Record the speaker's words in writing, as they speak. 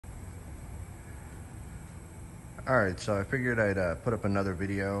Alright, so I figured I'd put up another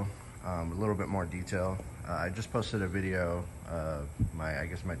video with a little bit more detail. I just posted a video, I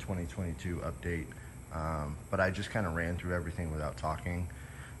guess my 2022 update, but I just kind of ran through everything without talking.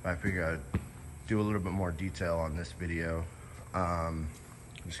 But I figured I'd do a little bit more detail on this video,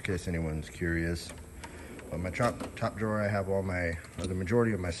 just in case anyone's curious. But my top drawer, I have all the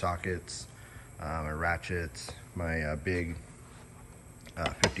majority of my sockets, my ratchets, my big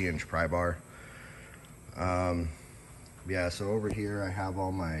 50-inch pry bar. Yeah, so over here I have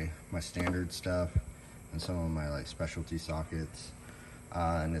all my standard stuff and some of my specialty sockets,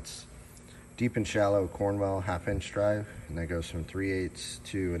 and it's deep and shallow Cornwell 1/2-inch drive, and that goes from 3/8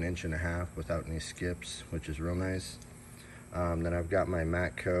 to 1.5 inches without any skips, which is real nice. Then I've got my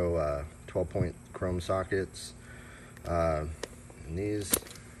Matco 12-point chrome sockets, and these,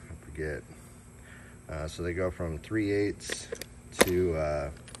 I forget, so they go from 3/8 to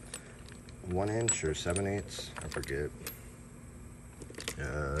 1 inch or 7/8, I forget.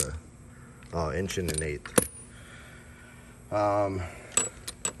 1 1/8.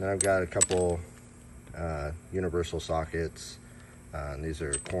 Then I've got a couple universal sockets, and these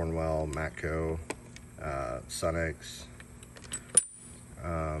are Cornwell, Matco, Sunex.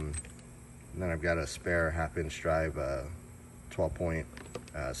 Then I've got a spare 1/2-inch drive 12-point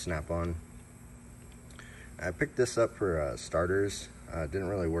snap-on. I picked this up for starters. It didn't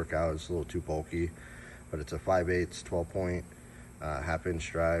really work out, it's a little too bulky, but it's a 5/8 12-point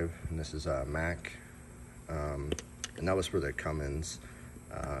 1/2-inch drive, and this is a Mac, and that was for the Cummins.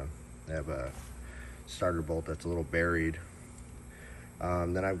 They have a starter bolt that's a little buried.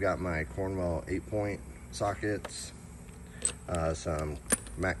 Then I've got my Cornwell 8-point sockets, some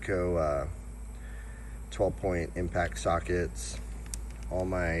Matco 12-point impact sockets, all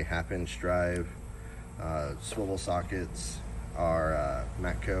my 1/2-inch drive swivel sockets are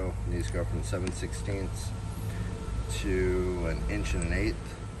Matco. These go from 7/16 to 1 1/8.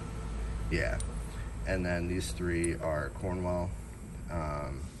 Yeah, and then these three are Cornwell,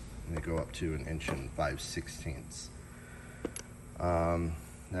 and they go up to 1 5/16.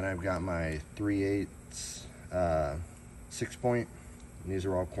 Then I've got my 3/8 6-point. These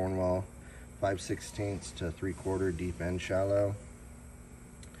are all Cornwell 5/16 to 3/4 deep and shallow.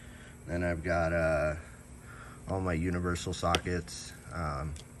 Then I've got all my universal sockets.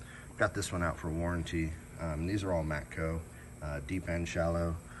 Got this one out for warranty. These are all Matco, deep and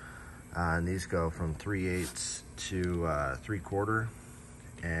shallow. And these go from 3/8 to 3/4.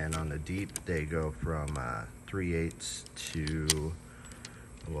 And on the deep, they go from 3/8 to,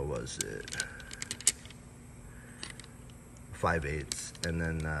 what was it? 5/8. And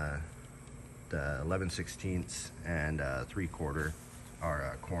then the 11/16 and 3/4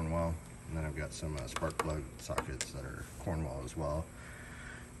 are Cornwell. And then I've got some spark plug sockets that are Cornwell as well.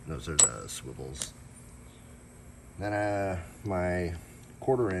 Those are the swivels. Then my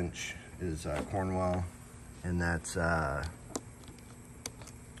 1/4-inch is Cornwell, and that's let's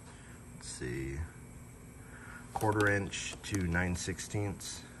see, 1/4-inch to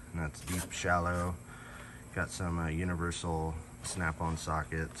 9/16, and that's deep shallow. Got some universal snap-on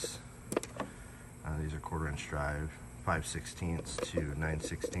sockets. These are 1/4-inch drive, 5/16 to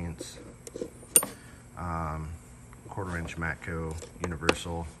 9/16. 1/4-inch Matco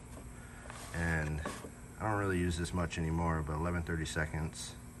universal, and I don't really use this much anymore, but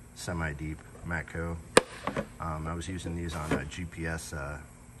 11/32 semi-deep Matco. I was using these on GPS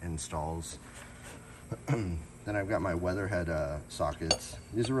installs. Then I've got my Weatherhead sockets.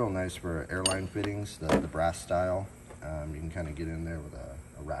 These are real nice for airline fittings, the brass style. You can kind of get in there with a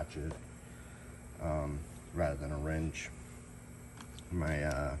ratchet rather than a wrench.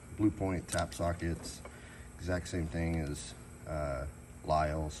 My Blue Point tap sockets, exact same thing as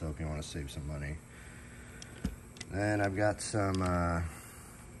Lyle, so if you want to save some money. Then I've got some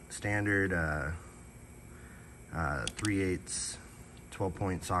standard 3/8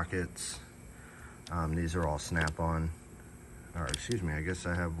 12-point sockets. These are all snap-on, or excuse me, I guess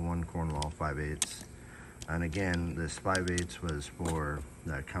I have one Cornwell 5/8. And again, this 5/8 was for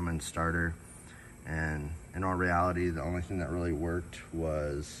the Cummins starter, and in all reality, the only thing that really worked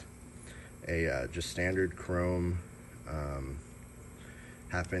was a just standard chrome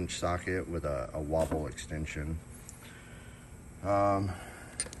 1/2-inch socket with a wobble extension.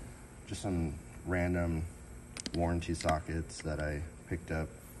 Just some random warranty sockets that I picked up.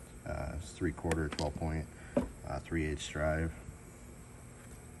 It's 3/4 12-point 3/8 drive.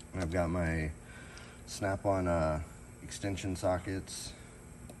 And I've got my snap-on extension sockets.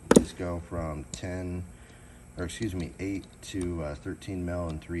 These go from 8 to 13 mil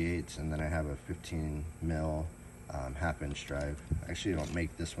and 3/8, and then I have a 15 mil 1/2-inch drive. Actually, I don't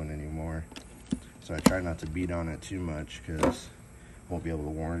make this one anymore. so I try not to beat on it too much because I won't be able to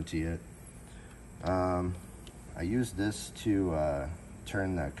warranty it. I use this to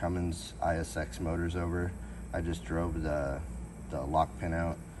turn the Cummins ISX motors over. I just drove the lock pin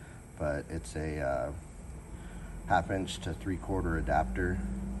out, but it's a 1/2 inch to 3/4 adapter.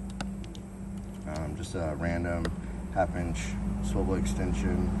 Just a random 1/2 inch swivel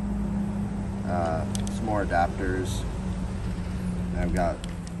extension. Some more adapters. And I've got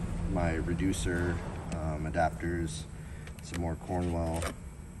my reducer adapters, some more Cornwell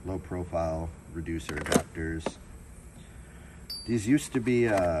low profile reducer adapters. These used to be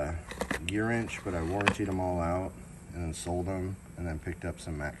gear wrench, but I warrantied them all out and then sold them, and then picked up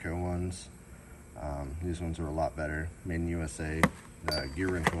some Matco ones. These ones are a lot better, made in USA. The gear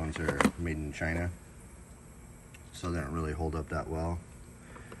wrench ones are made in China, so they don't really hold up that well.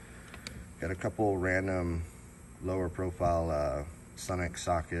 Got a couple random lower profile Sonic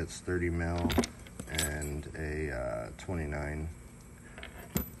sockets, 30 mil and a 29.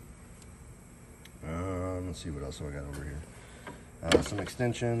 Let's see what else I got over here. Some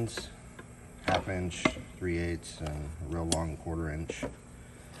extensions, 1/2 inch, 3/8, and a real long 1/4 inch.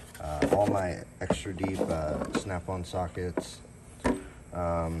 All my extra deep snap-on sockets.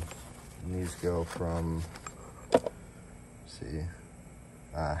 And these go from, let's see,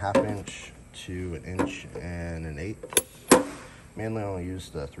 1/2 inch to 1 inch and 1/8. Mainly I only use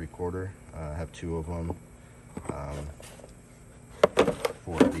the 3/4. I have 2 of them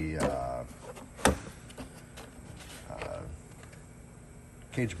for the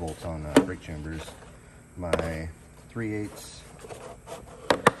cage bolts on brake chambers. My 3/8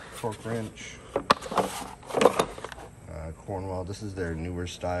 torque wrench, Cornwell. This is their newer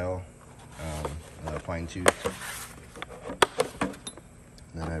style, fine tooth.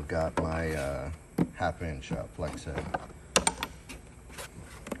 Then I've got my 1/2 inch flex head.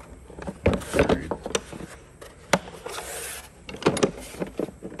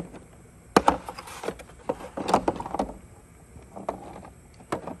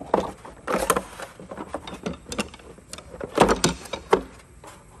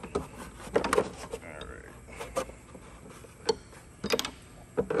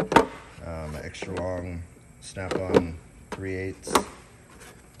 Extra long snap-on 3/8. I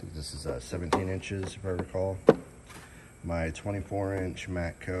think this is 17 inches if I recall. My 24 inch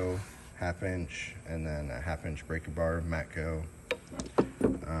Matco 1/2 inch, and then a 1/2 inch breaker bar Matco.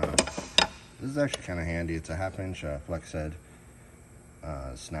 This is actually kind of handy. It's a 1/2 inch flex head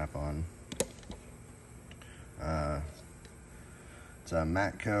snap-on. It's a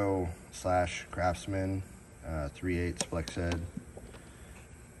Matco / Craftsman 3/8 flex head.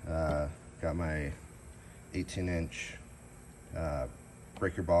 Got my 18 inch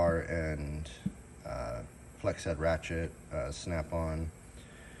breaker bar and flex head ratchet snap-on.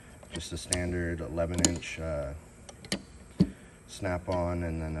 Just a standard 11 inch snap-on,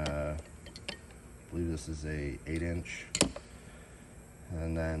 and then I believe this is a 8 inch.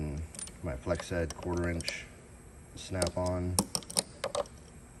 And then my flex head 1/4 inch snap-on,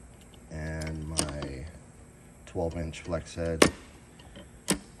 and my 12 inch flex head.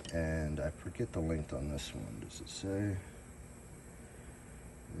 And I forget the length on this one. Does it say?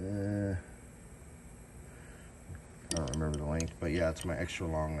 I don't remember the length, but yeah, it's my extra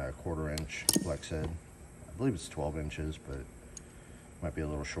long 1/4 inch flex head. I believe it's 12 inches, but it might be a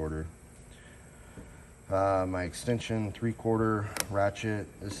little shorter. My extension 3/4 ratchet.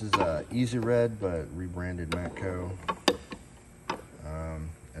 This is Easy Red, but rebranded Matco.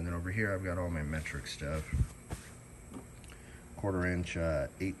 And then over here I've got all my metric stuff. 1/4 inch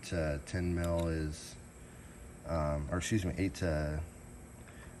 8 to 10 mil is, or excuse me,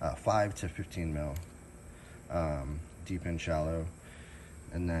 5 to 15 mil, deep and shallow,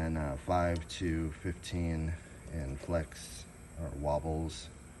 and then 5 to 15 in flex or wobbles.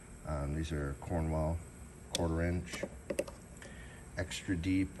 These are Cornwell 1/4 inch. Extra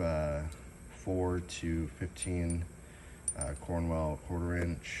deep 4 to 15 Cornwell 1/4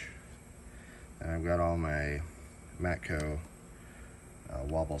 inch. And I've got all my Matco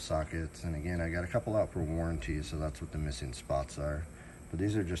wobble sockets, and again I got a couple out for warranty, so that's what the missing spots are, but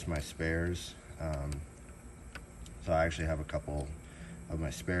these are just my spares. So I actually have a couple of my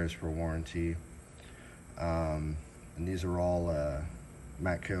spares for warranty, and these are all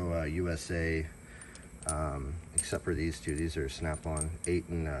Matco USA, except for these two. These are snap-on 8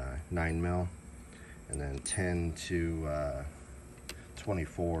 and 9 mil, and then 10 to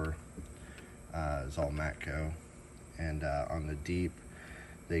 24 is all Matco. And on the deep,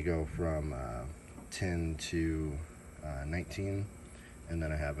 they go from 10 to 19, and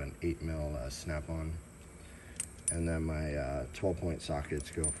then I have an 8 mil snap-on. And then my 12-point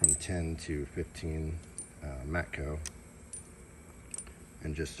sockets go from 10 to 15 Matco,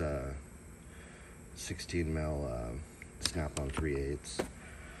 and just a 16 mil snap-on 3/8.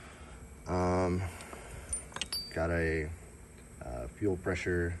 Got a fuel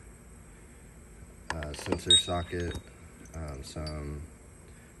pressure sensor socket, some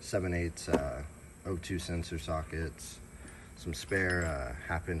 7/8 O2 sensor sockets, some spare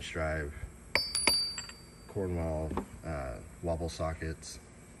half-inch drive Cornwell wobble sockets.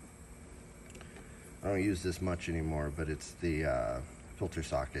 I don't use this much anymore, but it's the filter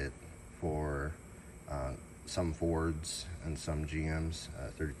socket for some Fords and some GMs,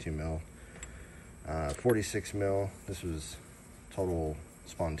 32 mil. 46 mil, this was total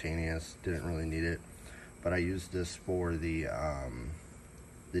spontaneous, didn't really need it, but I used this for the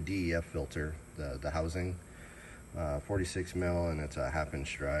DEF filter, the housing. 46 mil, and it's a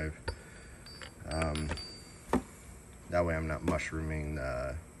half-inch drive. That way I'm not mushrooming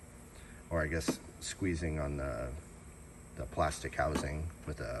or I guess squeezing on the plastic housing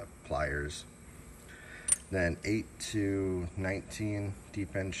with pliers. Then 8 to 19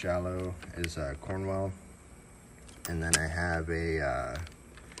 deep end shallow is Cornwell. And then I have a,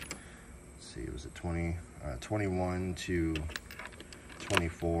 let's see, was it 21 to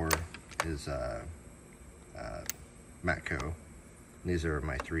 24 is Matco. These are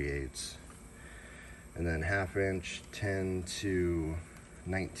my 3/8. And then half-inch 10 to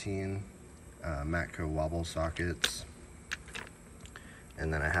 19 Matco wobble sockets.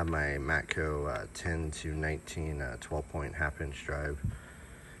 And then I have my Matco 10 to 19 12-point half-inch drive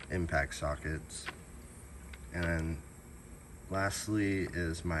impact sockets. And then lastly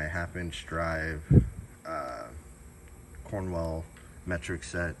is my half-inch drive Cornwell metric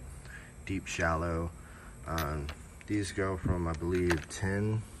set, deep shallow. These go from, I believe,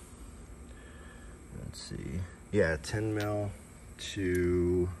 10, let's see, yeah, 10 mil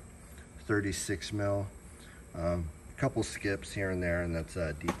to 36 mil. Couple skips here and there, and that's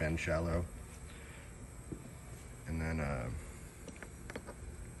deep end shallow. And then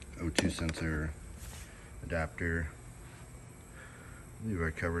O2 sensor adapter. I believe I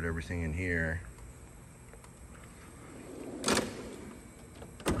covered everything in here.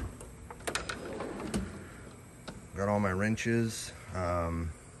 Got all my wrenches. The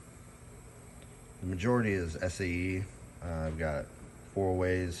majority is SAE. I've got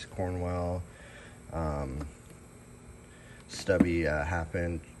 4-ways, Cornwell, stubby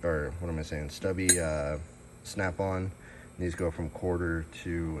half-inch, or what am I saying? Stubby snap-on. These go from 1/4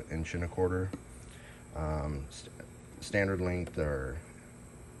 to 1.25 inches. Standard length are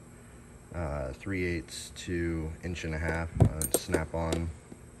 3/8 to 1.5 inches snap-on.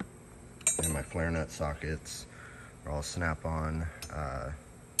 And my flare nut sockets are all snap-on.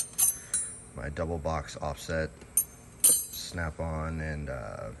 My double box offset snap-on, and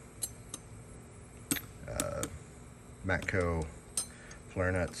Matco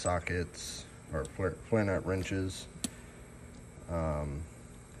flare nut sockets, or flare nut wrenches. And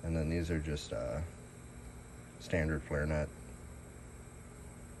then these are just standard flare nut.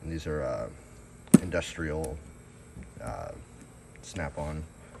 And these are industrial snap-on.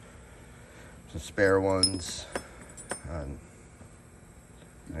 Some spare ones.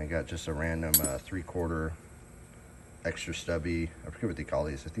 I got just a random 3/4 extra stubby. I forget what they call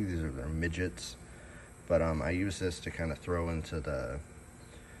these. I think these are their midgets. But I use this to kind of throw into the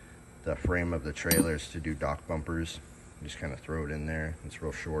frame of the trailers to do dock bumpers. Just kind of throw it in there. It's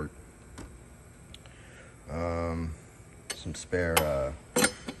real short. Some spare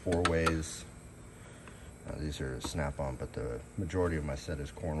 4-ways. These are snap-on, but the majority of my set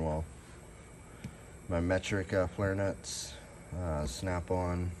is Cornwell. My metric flare nuts,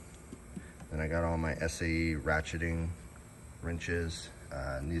 snap-on. Then I got all my SAE ratcheting wrenches.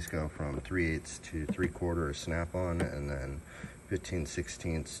 And these go from 3/8 to 3/4 snap-on, and then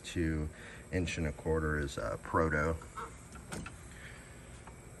 15/16 to 1.25 inches is Proto.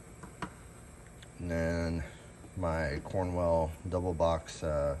 And then my Cornwell double box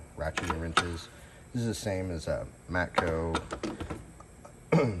ratcheting wrenches. This is the same as Matco,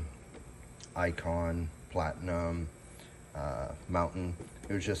 Icon, Platinum, Mountain.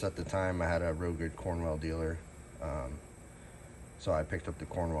 It was just at the time I had a real good Cornwell dealer. So I picked up the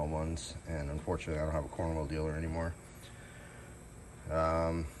Cornwell ones, and unfortunately I don't have a Cornwell dealer anymore.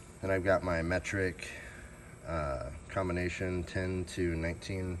 Then I've got my metric combination 10 to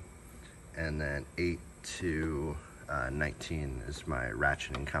 19, and then 8 to 19 is my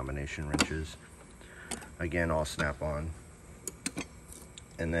ratcheting combination wrenches. Again, all snap-on.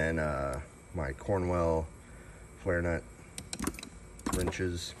 And then my Cornwell flare nut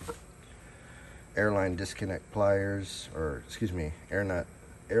wrenches. airline disconnect pliers, or excuse me,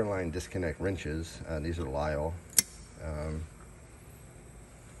 airline disconnect wrenches. These are Lyle.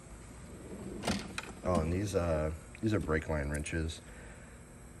 And these are brake line wrenches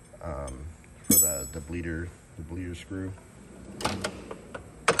for the bleeder screw.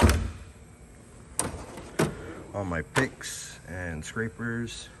 All my picks and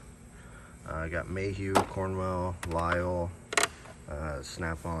scrapers. I got Mayhew, Cornwell, Lyle,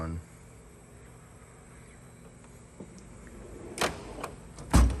 Snap-on.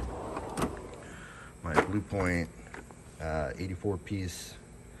 My Blue Point 84-piece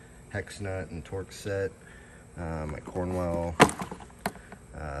hex nut and torque set. My Cornwell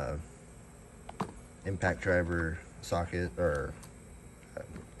impact driver socket, or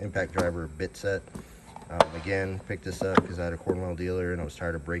impact driver bit set. Again, picked this up because I had a Cornwell dealer and I was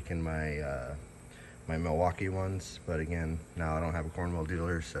tired of breaking my my Milwaukee ones. But again, now I don't have a Cornwell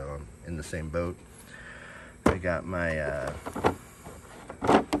dealer, so I'm in the same boat. I got my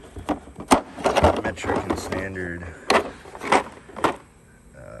metric and standard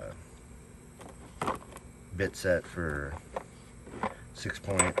bit set for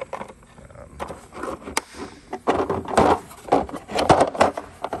 6-point.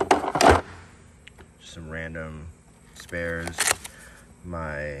 Some random spares.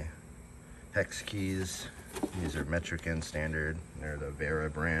 My hex keys. These are metric and standard. They're the Vera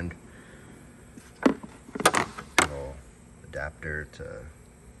brand. Little adapter to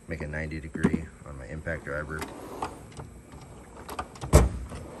make a 90-degree on my impact driver.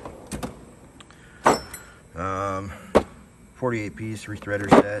 48-piece rethreader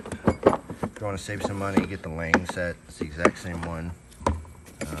set. If you want to save some money, get the Lang set. It's the exact same one.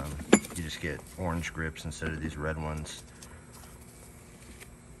 You just get orange grips instead of these red ones.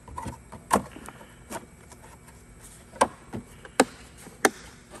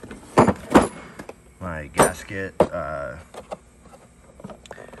 My gasket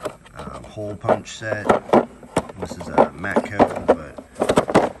hole punch set. This is a Matco, but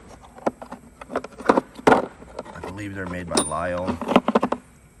I believe they're made by Lyle.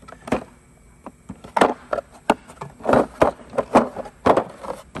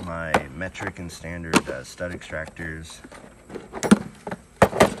 My metric and standard stud extractors.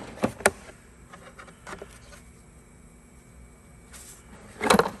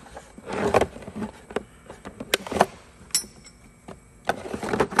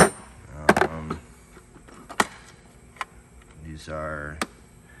 These are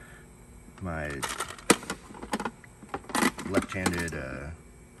my left-handed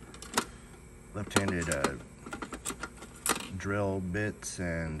drill bits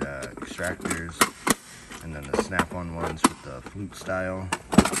and extractors, and then the Snap-on ones with the flute style.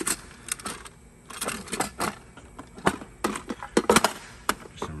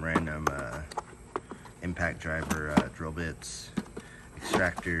 Some random impact driver drill bits,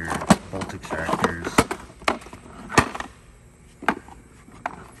 bolt extractors.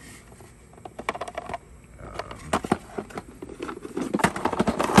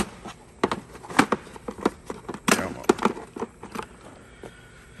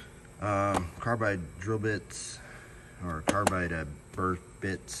 Carbide drill bits, or carbide burr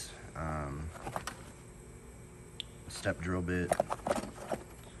bits, step drill bit,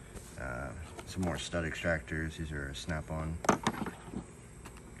 some more stud extractors. These are Snap-on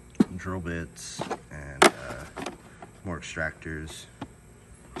drill bits, and more extractors.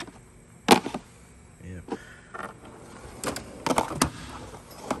 Yep.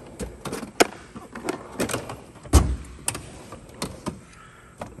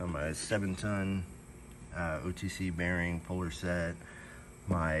 My 7-ton OTC bearing puller set,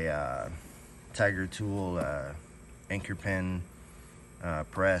 my Tiger Tool anchor pin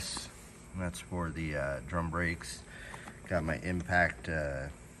press, that's for the drum brakes. Got my impact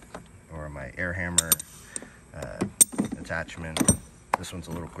or my air hammer attachment. This one's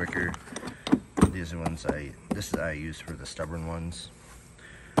a little quicker. These are ones I use for the stubborn ones.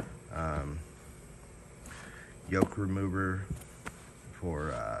 Yoke remover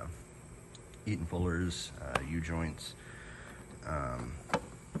for Eaton Fuller's U-joints.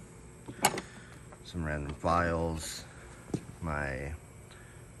 Some random files. My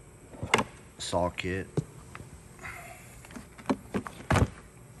saw kit.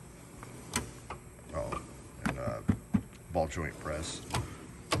 And ball joint press.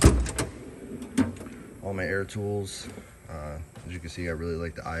 All my air tools. As you can see, I really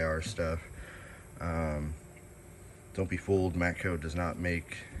like the IR stuff. Don't be fooled, Matco does not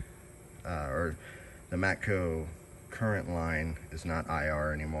make, or the Matco current line is not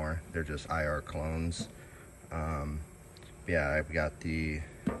IR anymore. They're just IR clones. Yeah, I've got the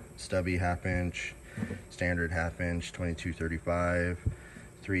stubby 1/2 inch, standard 1/2 inch, 2235,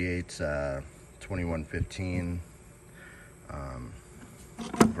 3/8 2115,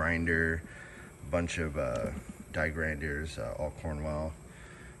 grinder, bunch of die grinders, all Cornwell,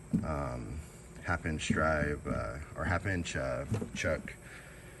 1/2 inch drive or 1/2 inch chuck,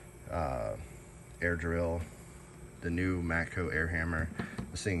 air drill, the new Matco air hammer.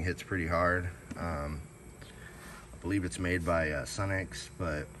 This thing hits pretty hard. I believe it's made by Sunex,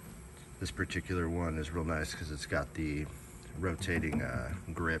 but this particular one is real nice because it's got the rotating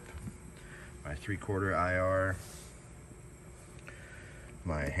grip. My 3/4 IR,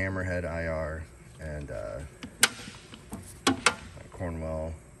 my hammerhead IR, and my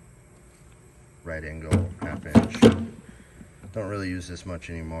Cornwell right angle 1/2 inch. Don't really use this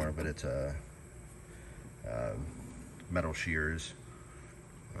much anymore, but it's a metal shears.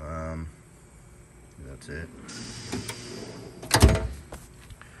 That's it.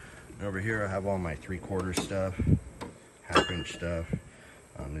 And over here I have all my 3/4 stuff, 1/2 inch stuff.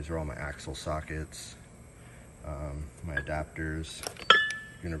 These are all my axle sockets, my adapters,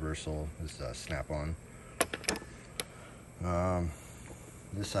 universal is snap-on.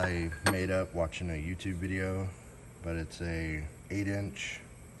 This I made up watching a YouTube video, but it's a 8 inch.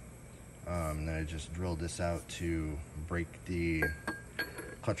 And then I just drilled this out to break the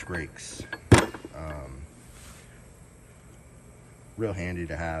clutch brakes. Real handy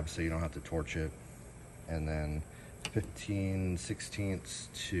to have so you don't have to torch it. And then 15/16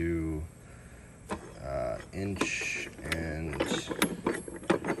 to inch and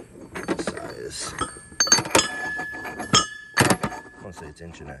size. I want to say it's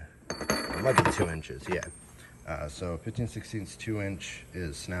inch and it might be 2 inches, yeah. So 15/16 2 inch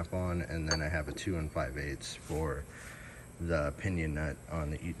is snap-on, and then I have a 2 5/8 for the pinion nut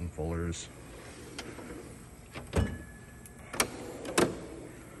on the Eaton Fullers.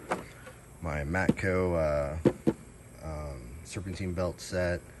 My Matco serpentine belt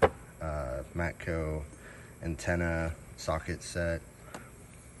set, Matco antenna socket set,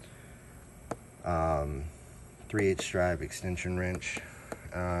 3/8 drive extension wrench.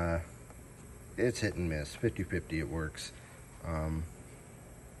 It's hit and miss, 50-50 it works.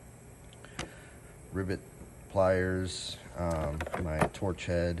 Rivet pliers, my torch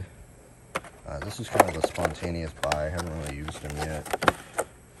head. This is kind of a spontaneous buy, I haven't really used them yet.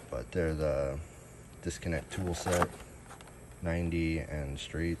 But they're the disconnect tool set, 90 and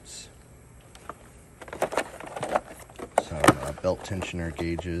straights. Some belt tensioner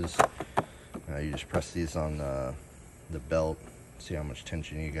gauges. You just press these on the belt, see how much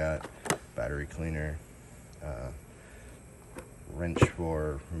tension you got. Battery cleaner, wrench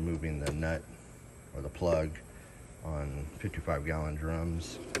for removing the nut or the plug on 55-gallon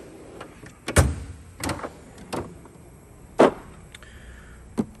drums.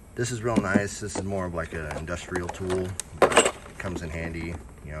 This is real nice. This is more of like an industrial tool, but it comes in handy,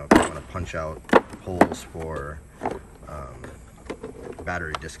 you know, if you want to punch out holes for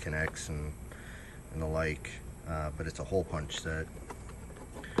battery disconnects and the like. But it's a hole punch set.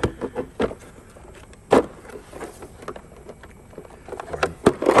 Or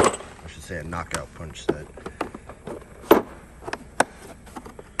I should say a knockout punch set.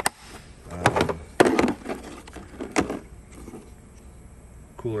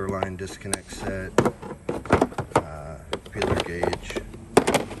 Cooler line disconnect set, peeler gauge,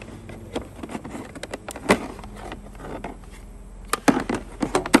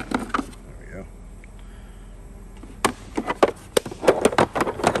 there we go.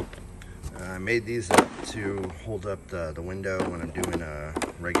 I made these up to hold up the window when I'm doing a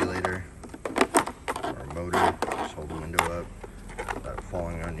regulator or a motor. Just hold the window up without it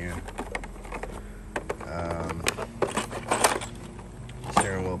falling on you.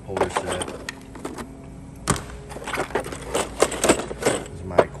 Steering wheel puller set. This is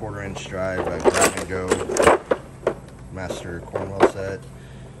my 1/4 inch drive grab and go master Cornwell set.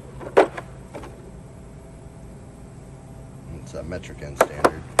 It's a metric and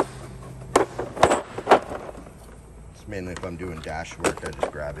standard. It's mainly if I'm doing dash work, I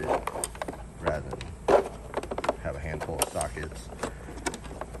just grab it rather than have a handful of sockets.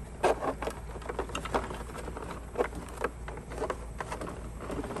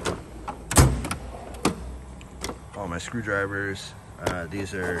 All my screwdrivers.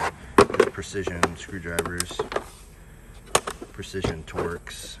 These are precision screwdrivers, precision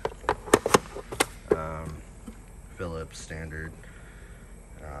Torx, Phillips standard,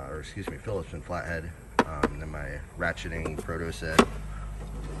 or excuse me, Phillips and flathead. Then my ratcheting proto set.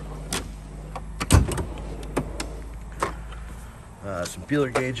 Some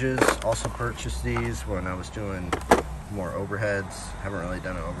feeler gauges. Also purchased these when I was doing more overheads. Haven't really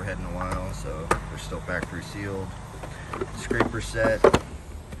done an overhead in a while, so they're still factory sealed. Scraper set.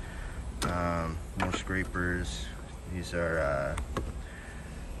 More scrapers. These are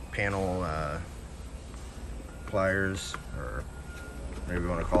panel pliers, or whatever you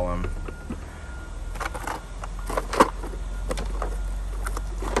want to call them.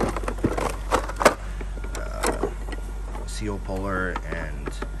 Seal puller and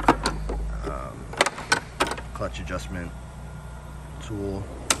clutch adjustment tool.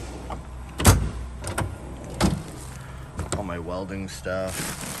 All my welding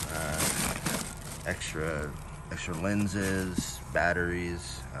stuff, extra lenses,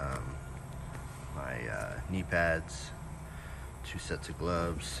 batteries, my knee pads, 2 sets of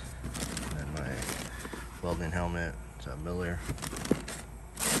gloves, and my welding helmet. It's a Miller.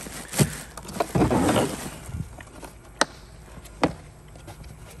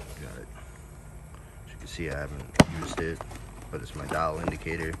 Got it. As you can see, I haven't used it, but it's my dial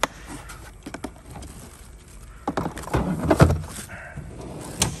indicator.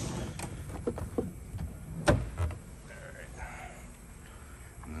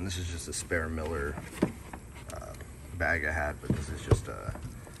 This is just a spare Miller bag I had, but this is just a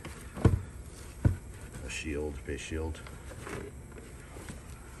shield, base shield.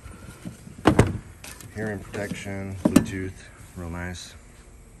 Hearing protection, Bluetooth, real nice.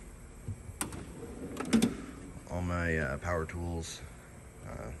 All my power tools.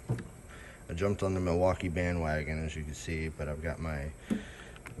 I jumped on the Milwaukee bandwagon, as you can see, but I've got my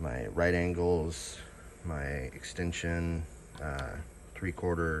right angles, my extension,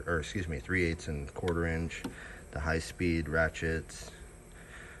 3/8 and 1/4 inch, the high speed ratchets,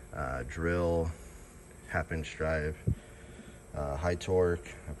 drill, 1/2 inch drive, high torque.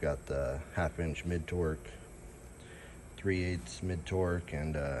 I've got the 1/2 inch mid torque, 3/8 mid torque,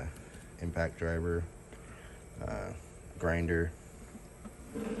 and impact driver, grinder.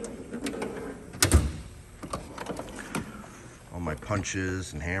 All my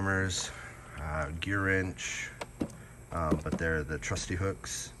punches and hammers, gear wrench. But they're the trusty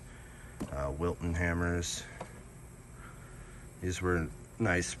hooks, Wilton hammers. These were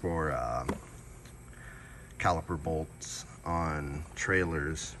nice for caliper bolts on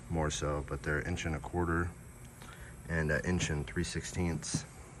trailers more so, but they're 1 1/4 and 1 3/16.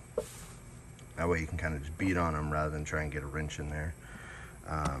 That way you can kind of just beat on them rather than try and get a wrench in there.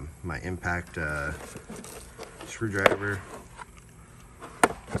 My impact screwdriver.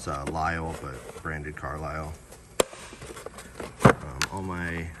 It's a Lyle, but branded Carlisle. All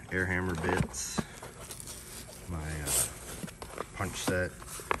my air hammer bits, my punch set,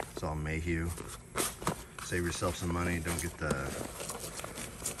 it's all Mayhew. Save yourself some money, don't get the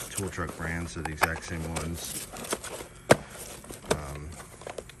tool truck brands, they're the exact same ones.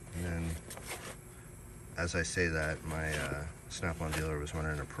 And then, as I say that, my Snap-on dealer was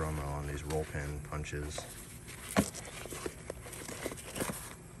running a promo on these roll pin punches.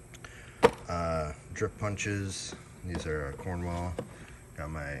 Drip punches, these are Cornwall. Got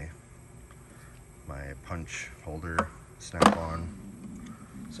my punch holder, Snap-on,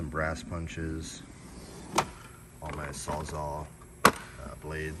 some brass punches, all my Sawzall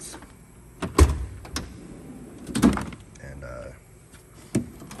blades, and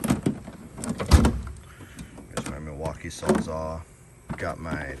here's my Milwaukee Sawzall. Got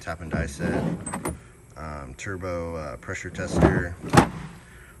my tap and die set, turbo pressure tester,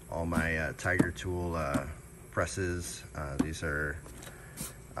 all my Tiger Tool presses. These are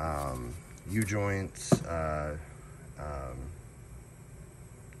U-joints,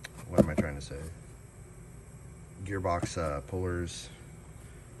 what am I trying to say? Gearbox pullers,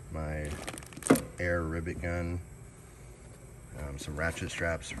 my air rivet gun, some ratchet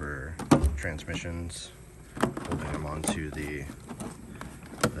straps for transmissions, holding them onto the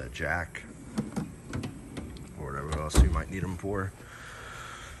jack, or whatever else you might need them for.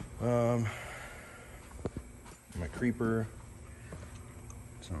 My creeper,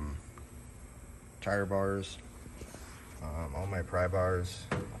 some tire bars, all my pry bars,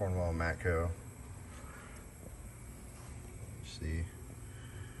 Cornwall Matco. See,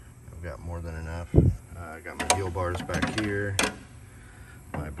 I've got more than enough. I got my heel bars back here,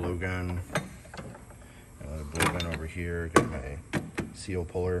 my blowgun, blowgun over here, got my seal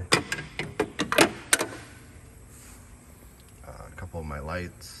puller, a couple of my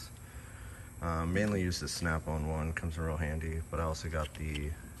lights. Mainly use the Snap-on one, comes in real handy, but I also got the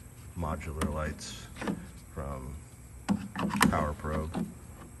modular lights from Power Probe.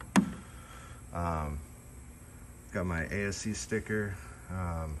 Got my ASC sticker.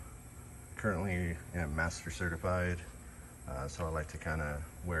 Currently master certified, so I like to kind of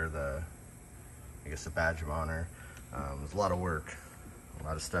wear the, I guess, the badge of honor. It was a lot of work, a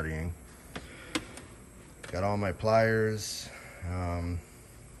lot of studying. Got all my pliers,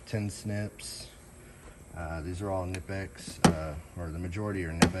 tin snips. These are all Nipex, or the majority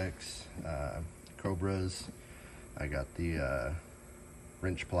are Nipex. Cobras. I got the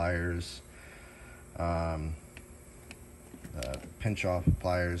wrench pliers. Pinch off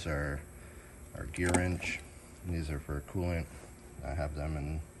pliers are gear wrench. These are for coolant. I have them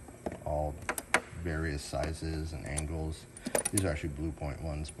in all various sizes and angles. These are actually Blue Point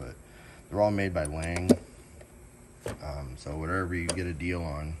ones, but they're all made by Lang. So whatever you get a deal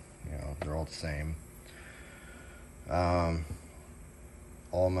on, you know, they're all the same.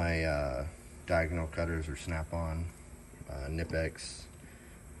 All my diagonal cutters are Snap-on, Nipex,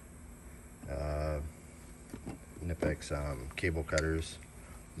 cable cutters.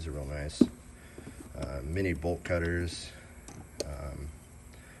 These are real nice. Mini bolt cutters,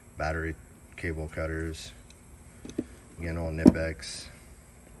 battery cable cutters, again all Nipex.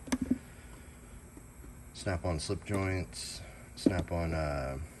 Snap-on slip joints, Snap-on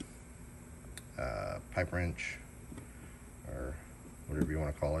pipe wrench, or whatever you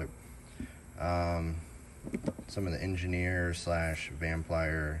want to call it. Some of the engineer / van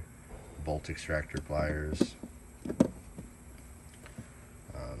plier, bolt extractor pliers,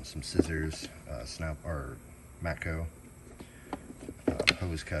 some scissors, Snap or Matco,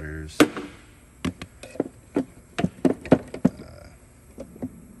 hose cutters,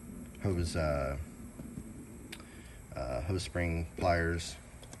 hose spring pliers,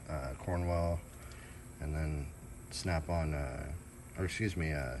 Cornwell, and then Snap-on,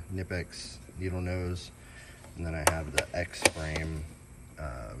 Nipex needle nose, and then I have the X-frame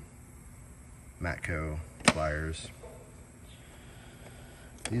Matco pliers.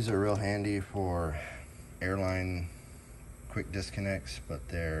 These are real handy for airline quick disconnects, but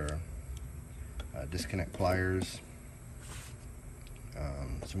they're disconnect pliers.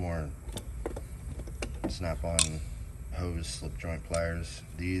 Some more Snap-on hose slip joint pliers.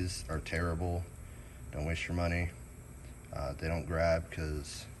 These are terrible. Don't waste your money. They don't grab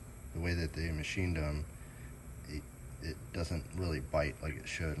because the way that they machined them, it doesn't really bite like it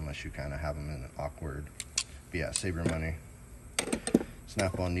should unless you kind of have them in an awkward. But yeah, save your money.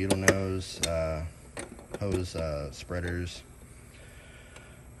 Snap-on needle nose, hose spreaders,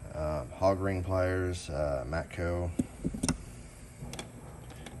 hog ring pliers, Matco,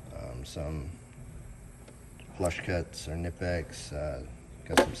 some flush cuts or Nipex,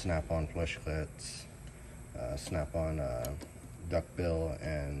 got some Snap-on flush cuts, Snap-on duckbill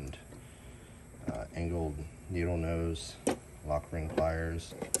and angled needle nose, lock ring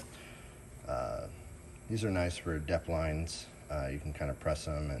pliers. These are nice for depth lines. You can kind of press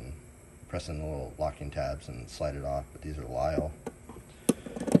them and press in the little locking tabs and slide it off, but these are Lyle.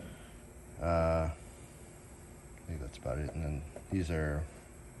 I think that's about it. And then these are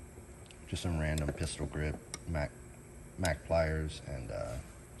just some random pistol grip Mac pliers, and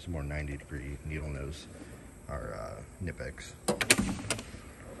some more 90-degree needle nose are Nipex.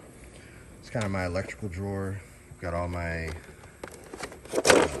 It's kind of my electrical drawer. I've got all my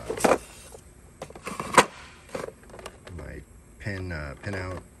pin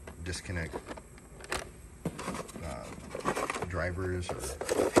out disconnect drivers, or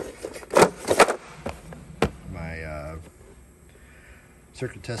my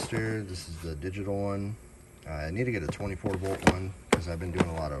circuit tester. This is the digital one. I need to get a 24-volt one because I've been doing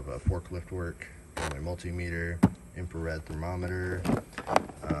a lot of forklift work. Got my multimeter, infrared thermometer,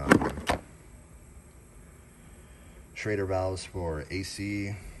 Schrader valves for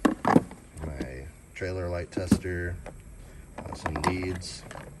AC, my trailer light tester, some leads,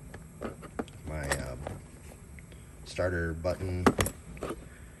 my starter button,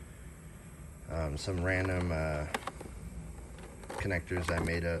 some random connectors I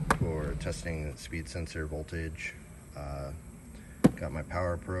made up for testing speed sensor voltage, got my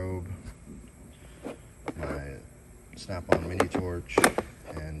power probe, my Snap-on mini torch,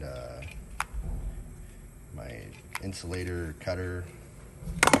 and my insulator cutter.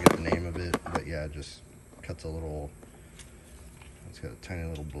 I forget the name of it, but yeah, it just cuts a little, it's got a tiny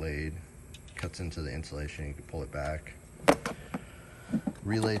little blade, cuts into the insulation, you can pull it back.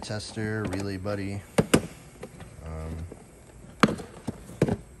 Relay tester, relay buddy.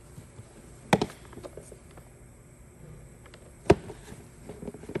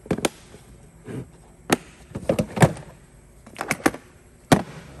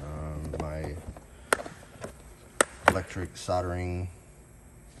 My electric soldering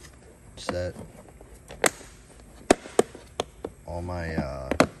set. All my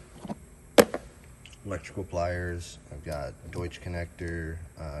electrical pliers. I've got Deutsch connector,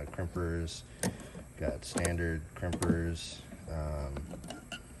 crimpers, Got standard crimpers,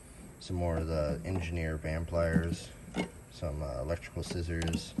 some more of the engineer van pliers, some electrical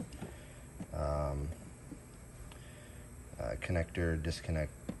scissors, connector,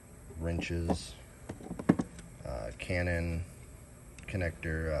 disconnect wrenches, Canon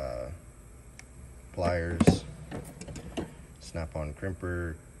connector pliers, snap-on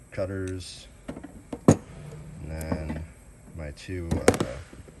crimper cutters, and then my two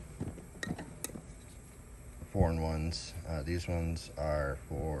 4-in-1s. These ones are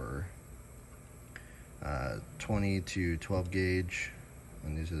for 20 to 12 gauge,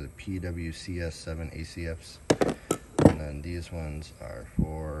 and these are the PWCS7 ACFs. And then these ones are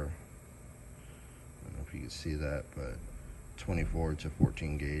for, I don't know if you can see that, but 24 to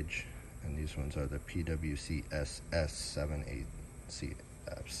 14 gauge. And these ones are the PWCSS7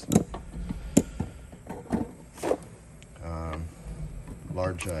 ACFs.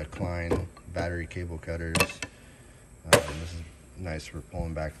 Large Klein battery cable cutters. This is nice for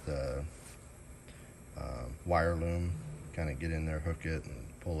pulling back the wire loom. Kind of get in there, hook it, and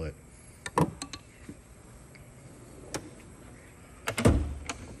pull it.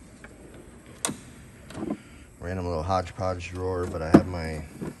 Random little hodgepodge drawer, but I have my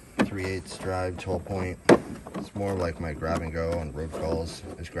 3/8 drive 12-point. It's more like my grab and go on road calls.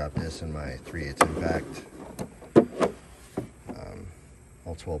 I just grab this in my 3/8 impact.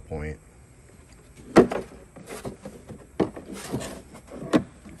 All 12-point.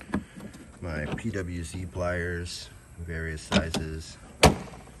 My PWZ pliers, various sizes.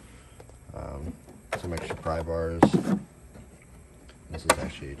 Some extra pry bars. This is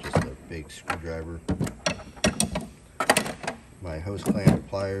actually just a big screwdriver. My hose clamp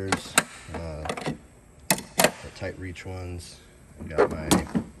pliers, the tight reach ones. I got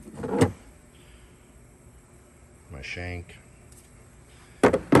my shank.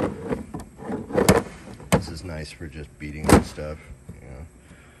 This is nice for just beating and stuff, you know.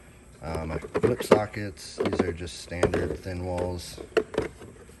 My flip sockets, these are just standard thin walls.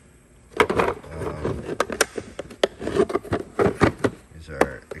 These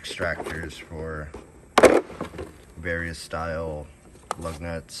are extractors for various style lug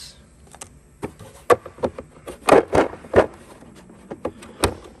nuts.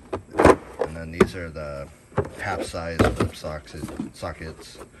 And then these are the half-size flip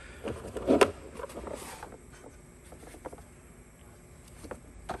sockets.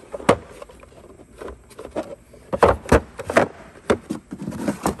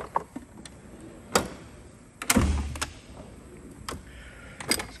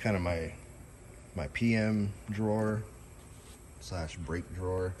 It's kind of my PM drawer / brake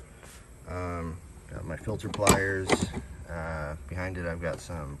drawer. Got my filter pliers. Behind it I've got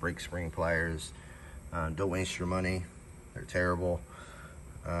some brake spring pliers. Don't waste your money, they're terrible.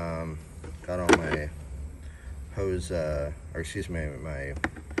 Got all my hose, my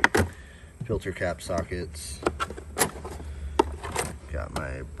filter cap sockets. Got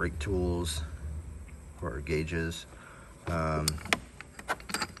my brake tools for gauges.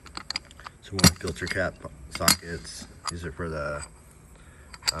 Some more filter cap sockets. These are for the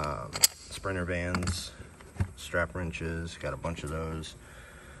Sprinter vans. Strap wrenches, got a bunch of those.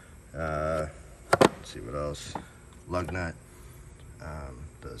 Let's see what else. Lug nut.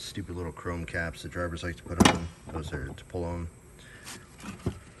 The stupid little chrome caps the drivers like to put on. Those are to pull them.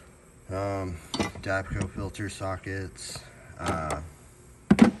 Dabco filter sockets.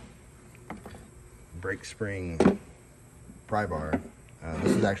 Brake spring pry bar.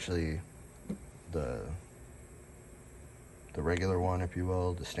 This is actually the regular one, if you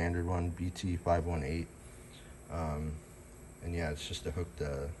will, the standard one, BT518. And yeah, it's just to hook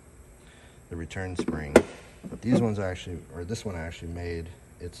the return spring. But these ones are actually, or this one I actually made.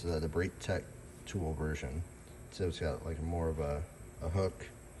 It's the Brake Tech tool version. So it's got like more of a hook.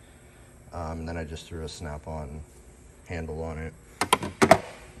 And then I just threw a snap-on handle on it.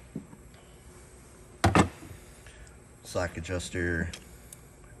 Slack adjuster,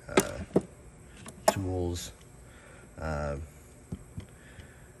 tools,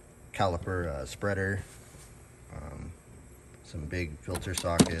 caliper spreader, some big filter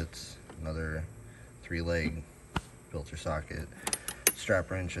sockets, another 3-leg filter socket,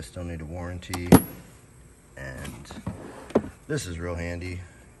 strap wrench. I still need a warranty, and this is real handy.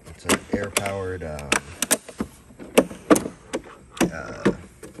 It's an air-powered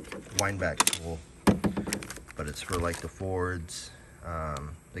wind back tool, but it's for like the Fords,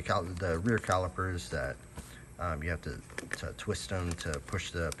 the rear calipers that you have to twist them to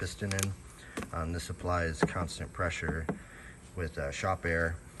push the piston in. This applies constant pressure with shop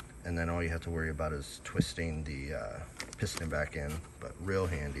air, and then all you have to worry about is twisting the piston back in, but real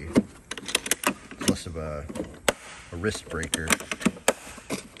handy. So plus of a wrist breaker.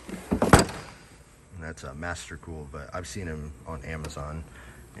 And that's a Master Cool, but I've seen them on Amazon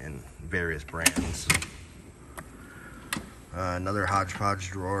in various brands. Another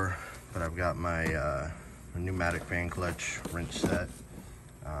hodgepodge drawer, but I've got my pneumatic fan clutch wrench set.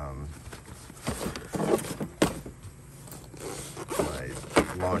 My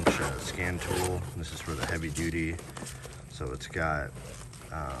launch scan tool. This is for the heavy duty, so it's got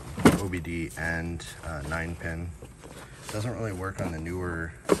OBD and 9-pin. Doesn't really work on the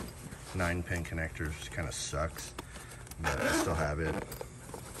newer 9-pin connectors, which kind of sucks, but I still have it.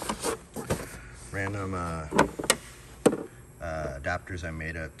 Random adapters I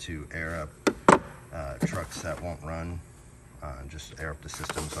made up to air up trucks that won't run. Just air up the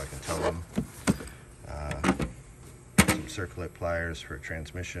system so I can tow them. Some circlip pliers for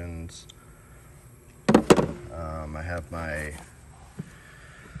transmissions. I have my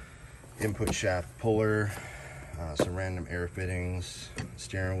input shaft puller, some random air fittings,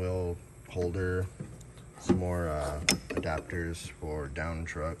 steering wheel holder, some more adapters for down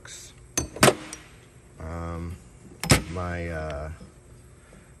trucks. My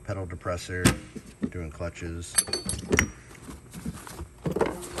pedal depressor, doing clutches.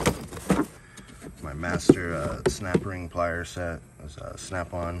 My master snap ring plier set is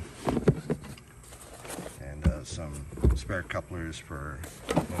snap-on, and some spare couplers for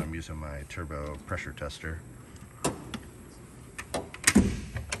when I'm using my turbo pressure tester.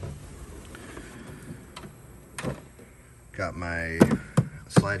 Got my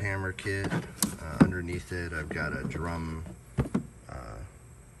slide hammer kit. Underneath it, I've got a drum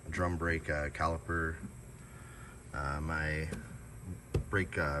brake caliper. My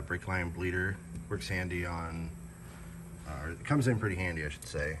brake line bleeder works handy on, or it comes in pretty handy, I should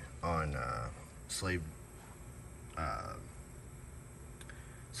say, on slave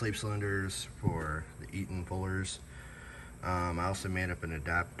cylinders for the Eaton pullers. I also made up an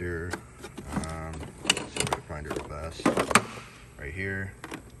adapter. Let's see if I can find it real fast. Right here.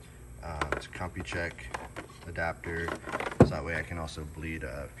 It's a CompuCheck adapter, so that way I can also bleed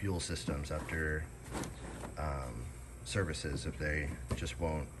fuel systems after services if they just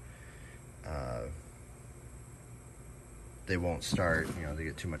won't start, you know, they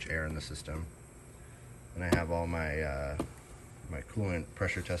get too much air in the system. And I have all my my coolant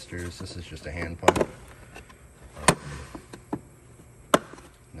pressure testers. This is just a hand pump.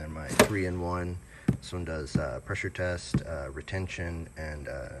 And then my 3-in-1. This one does pressure test, retention, and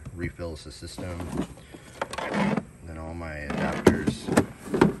refills the system. And then all my adapters.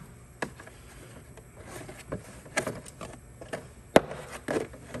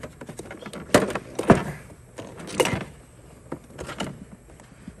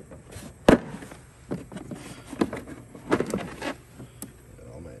 Got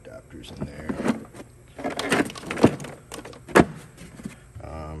all my adapters in there.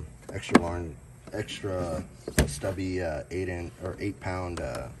 Extra stubby 8-pound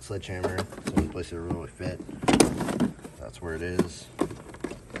sledgehammer. So in place it really fit. That's where it is.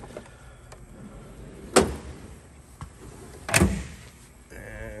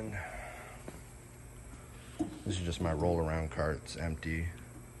 And this is just my roll around cart. It's empty,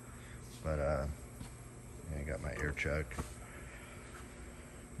 but I got my air chuck.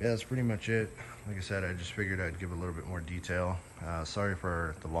 Yeah, that's pretty much it. Like I said, I just figured I'd give a little bit more detail. Sorry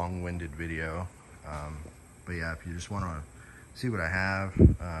for the long-winded video. But yeah, if you just want to see what I have,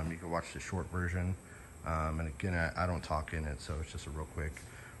 you can watch the short version. And again, I don't talk in it, so it's just a real quick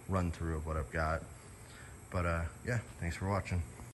run through of what I've got. But yeah, thanks for watching.